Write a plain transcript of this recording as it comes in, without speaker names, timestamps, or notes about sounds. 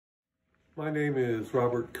My name is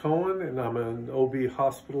Robert Cohen, and I'm an OB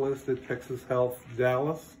hospitalist at Texas Health,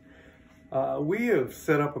 Dallas. We have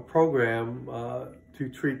set up a program to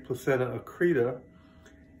treat Placenta Accreta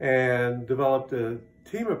and developed a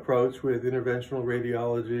team approach with interventional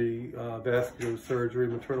radiology, vascular surgery,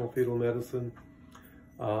 maternal fetal medicine,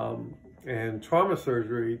 and trauma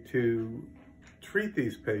surgery to treat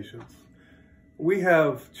these patients. We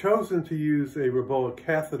have chosen to use a ER-REBOA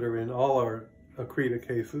catheter in all our Accreta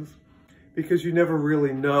cases because you never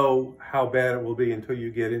really know how bad it will be until you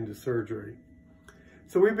get into surgery.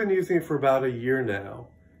 So we've been using it for about a year now,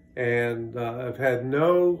 and I've had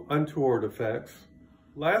no untoward effects.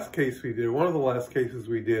 One of the last cases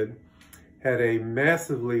we did, had a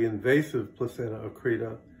massively invasive placenta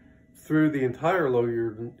accreta through the entire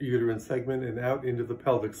lower uterine segment and out into the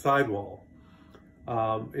pelvic sidewall.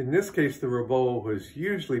 In this case, the ER-REBOA was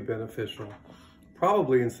hugely beneficial,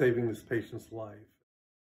 probably in saving this patient's life.